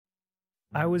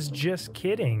I was just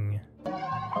kidding.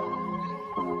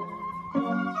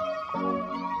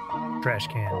 Trash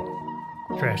can.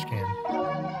 Trash can.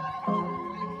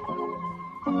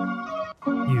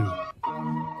 You.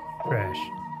 Trash.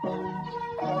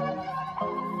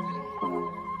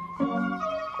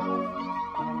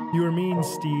 You were mean,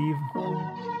 Steve.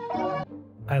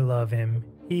 I love him.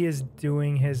 He is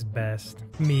doing his best.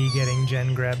 Me getting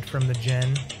gen grabbed from the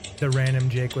gen. The random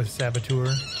Jake with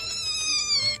Saboteur.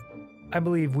 I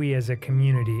believe we as a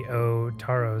community owe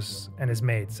Taros and his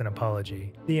mates an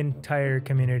apology. The entire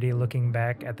community looking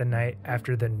back at the night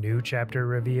after the new chapter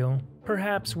reveal.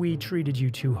 Perhaps we treated you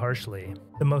too harshly.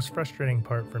 The most frustrating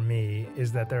part for me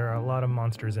is that there are a lot of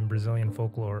monsters in Brazilian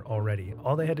folklore already.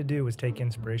 All they had to do was take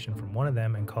inspiration from one of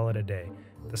them and call it a day.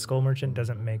 The Skull Merchant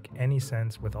doesn't make any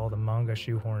sense with all the manga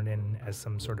shoehorned in as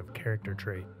some sort of character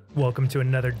trait. Welcome to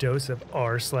another dose of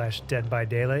r/Dead by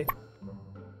Daylight.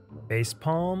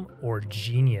 Facepalm or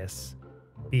genius?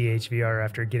 BHVR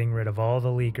after getting rid of all the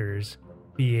leakers.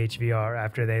 BHVR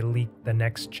after they leaked the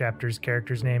next chapter's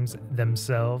characters' names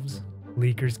themselves.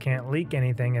 Leakers can't leak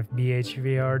anything if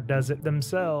BHVR does it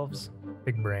themselves.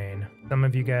 Big brain. Some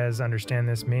of you guys understand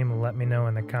this meme, let me know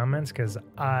in the comments because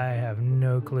I have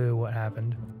no clue what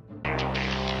happened.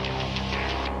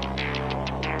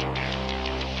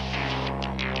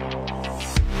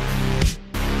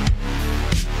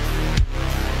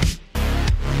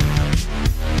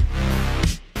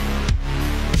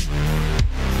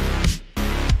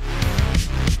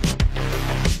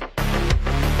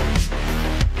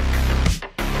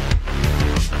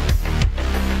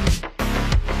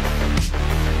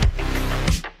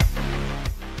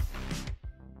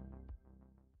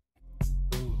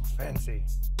 Fancy.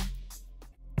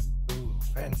 Ooh,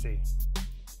 fancy.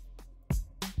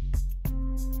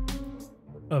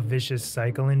 A vicious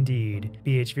cycle indeed.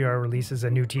 BHVR releases a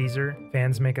new teaser.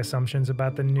 Fans make assumptions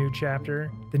about the new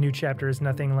chapter. The new chapter is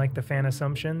nothing like the fan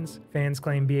assumptions. Fans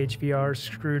claim BHVR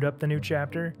screwed up the new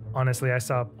chapter. Honestly, I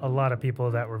saw a lot of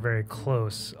people that were very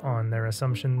close on their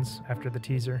assumptions after the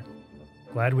teaser.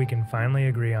 Glad we can finally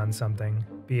agree on something.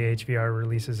 BHVR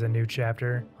releases a new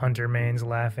chapter. Hunter main's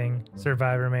laughing.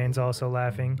 Survivor main's also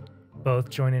laughing. Both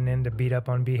joining in to beat up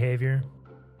on behavior.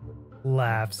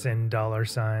 Laughs and dollar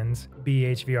signs.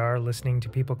 BHVR listening to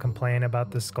people complain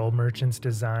about the Skull Merchant's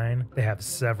design. They have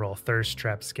several thirst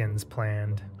trap skins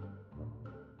planned.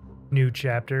 New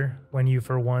chapter. When you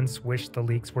for once wished the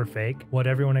leaks were fake. What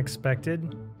everyone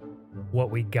expected.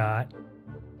 What we got.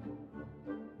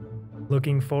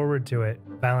 Looking forward to it.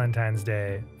 Valentine's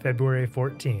Day, February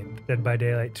 14th. Dead by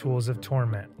Daylight Tools of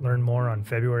Torment. Learn more on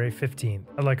February 15th.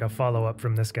 I'd like a follow-up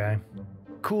from this guy.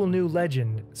 Cool new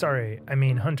legend. Sorry, I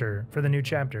mean Hunter for the new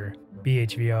chapter.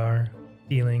 BHVR.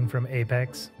 Stealing from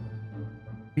Apex.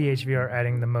 BHVR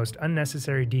adding the most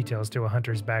unnecessary details to a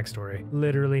Hunter's backstory.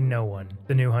 Literally no one.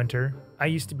 The new Hunter. I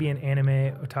used to be an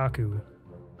anime otaku.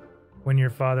 When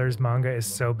your father's manga is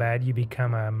so bad you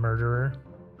become a murderer.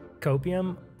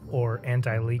 Copium or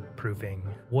anti-leak proofing.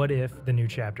 What if the new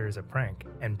chapter is a prank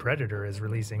and Predator is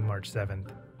releasing March 7th?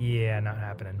 Yeah, not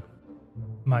happening.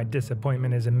 My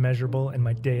disappointment is immeasurable and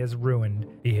my day is ruined.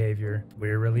 Behavior.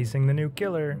 We're releasing the new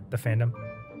killer. The fandom.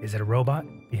 Is it a robot?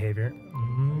 Behavior.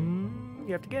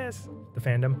 You have to guess. The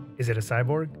fandom. Is it a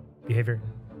cyborg? Behavior.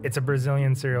 It's a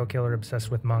Brazilian serial killer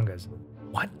obsessed with mangas.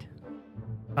 What?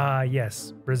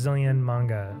 Yes. Brazilian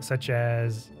manga, such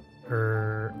as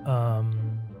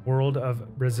World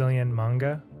of Brazilian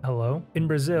Manga. Hello? In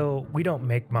Brazil, we don't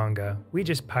make manga. We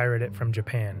just pirate it from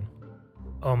Japan.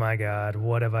 Oh my god,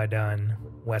 what have I done?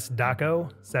 West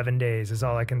Daco? 7 days is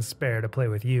all I can spare to play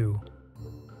with you.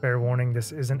 Fair warning,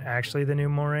 this isn't actually the new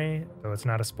Mori, though it's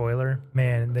not a spoiler.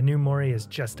 Man, the new Mori is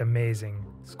just amazing.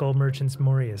 Skull Merchant's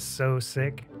Mori is so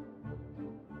sick.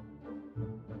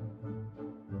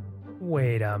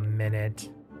 Wait a minute.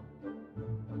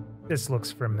 This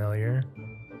looks familiar.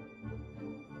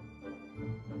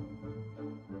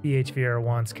 BHVR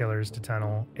wants killers to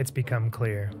tunnel. It's become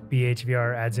clear.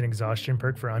 BHVR adds an exhaustion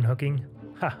perk for unhooking.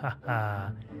 Ha ha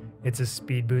ha. It's a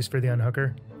speed boost for the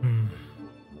unhooker.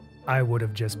 I would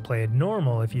have just played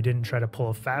normal if you didn't try to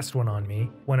pull a fast one on me.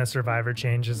 When a survivor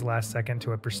changes last second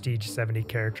to a prestige 70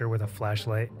 character with a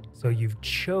flashlight. So you've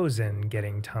chosen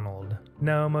getting tunneled.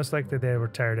 No, most likely they were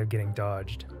tired of getting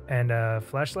dodged. And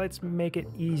flashlights make it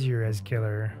easier as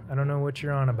killer. I don't know what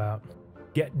you're on about.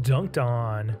 Get dunked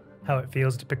on. How it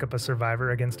feels to pick up a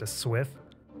survivor against a Swift.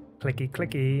 Clicky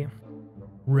clicky.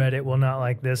 Reddit will not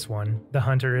like this one. The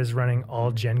Hunter is running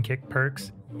all gen kick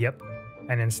perks. Yep.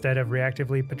 And instead of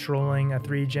reactively patrolling a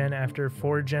 3 gen after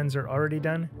 4 gens are already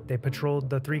done, they patrolled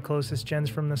the 3 closest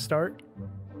gens from the start.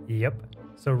 Yep.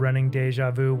 So running Deja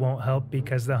Vu won't help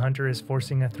because the hunter is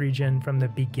forcing a 3-gen from the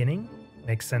beginning?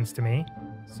 Makes sense to me.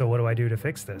 So what do I do to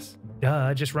fix this?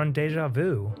 Duh, just run Deja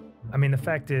Vu. I mean, the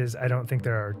fact is, I don't think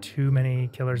there are too many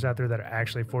killers out there that are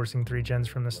actually forcing 3-gens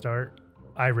from the start.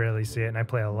 I rarely see it, and I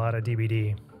play a lot of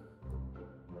DBD.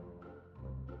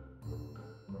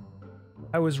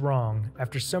 I was wrong.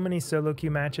 After so many solo queue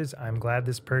matches, I'm glad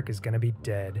this perk is gonna be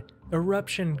dead.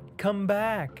 Eruption, come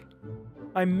back!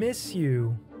 I miss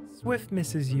you. Swift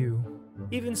misses you.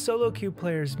 Even solo queue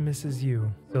players misses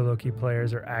you. Solo queue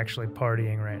players are actually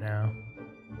partying right now.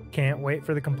 Can't wait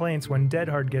for the complaints when Dead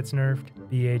Hard gets nerfed.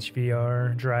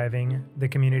 BHVR, driving, the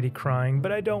community crying,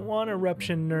 but I don't want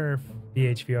Eruption nerf.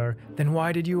 BHVR, then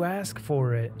why did you ask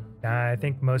for it? I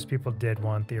think most people did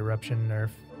want the Eruption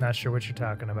nerf. Not sure what you're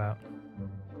talking about.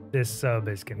 This sub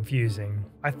is confusing.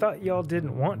 I thought y'all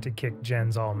didn't want to kick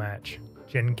gens all match.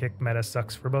 Gen kick meta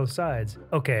sucks for both sides.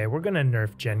 Okay, we're gonna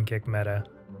nerf gen kick meta.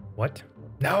 What?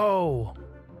 No!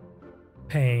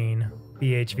 Pain.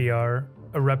 BHVR.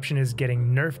 Eruption is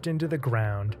getting nerfed into the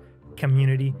ground.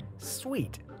 Community,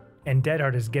 sweet. And Dead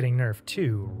Hard is getting nerfed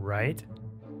too, right?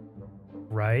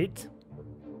 Right?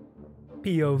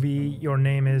 POV, your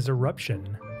name is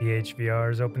Eruption.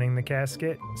 BHVR is opening the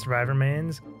casket. Survivor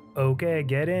mains. Okay,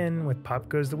 get in with Pop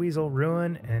Goes the Weasel,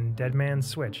 Ruin, and Dead Man's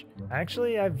Switch.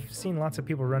 Actually, I've seen lots of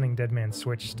people running Dead Man's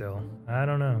Switch still. I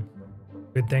don't know.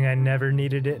 Good thing I never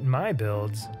needed it in my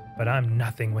builds, but I'm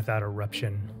nothing without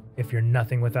Eruption. If you're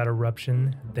nothing without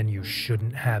Eruption, then you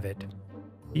shouldn't have it.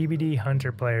 DBD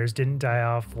Hunter players didn't die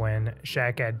off when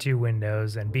Shack had 2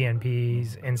 windows and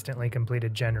BNPs instantly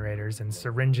completed generators and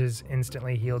syringes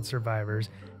instantly healed survivors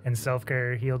and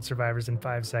self-care healed survivors in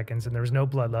 5 seconds and there was no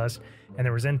bloodlust and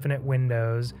there was infinite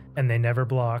windows and they never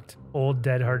blocked. Old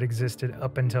Dead Hard existed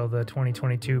up until the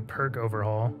 2022 perk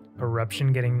overhaul.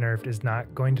 Eruption getting nerfed is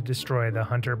not going to destroy the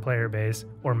Hunter player base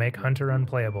or make Hunter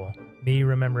unplayable. Me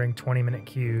remembering 20-minute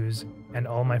queues and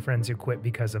all my friends who quit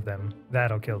because of them.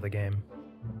 That'll kill the game.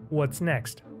 What's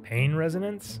next? Pain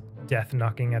Resonance? Death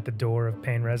knocking at the door of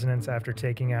Pain Resonance after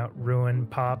taking out Ruin,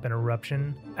 Pop, and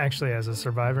Eruption? Actually, as a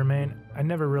Survivor main, I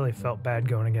never really felt bad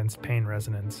going against Pain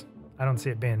Resonance. I don't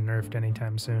see it being nerfed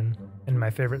anytime soon. And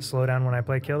my favorite slowdown when I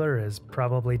play Killer is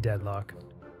probably Deadlock.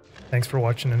 Thanks for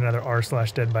watching another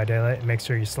r/Dead by Daylight, and make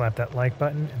sure you slap that like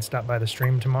button and stop by the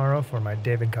stream tomorrow for my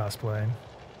David cosplay.